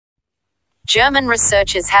German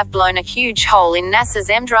researchers have blown a huge hole in NASA's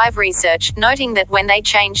EmDrive research, noting that when they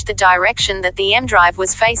changed the direction that the EmDrive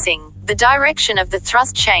was facing, the direction of the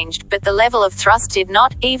thrust changed, but the level of thrust did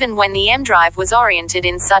not, even when the EmDrive was oriented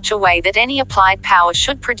in such a way that any applied power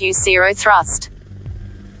should produce zero thrust.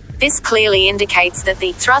 This clearly indicates that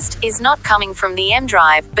the thrust is not coming from the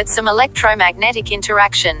EmDrive, but some electromagnetic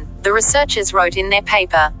interaction, the researchers wrote in their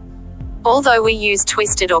paper. Although we use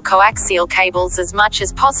twisted or coaxial cables as much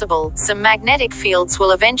as possible, some magnetic fields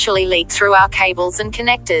will eventually leak through our cables and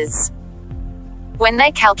connectors. When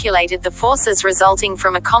they calculated the forces resulting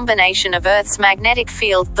from a combination of Earth's magnetic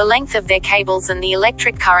field, the length of their cables and the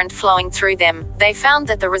electric current flowing through them, they found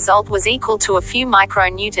that the result was equal to a few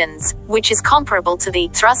micronewtons, which is comparable to the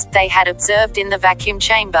thrust they had observed in the vacuum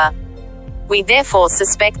chamber. We therefore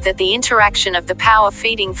suspect that the interaction of the power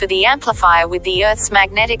feeding for the amplifier with the Earth's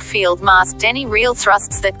magnetic field masked any real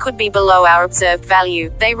thrusts that could be below our observed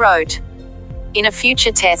value, they wrote. In a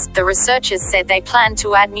future test, the researchers said they planned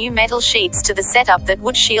to add new metal sheets to the setup that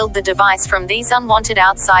would shield the device from these unwanted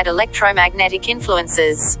outside electromagnetic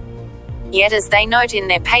influences. Yet, as they note in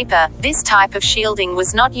their paper, this type of shielding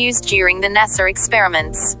was not used during the NASA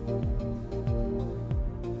experiments.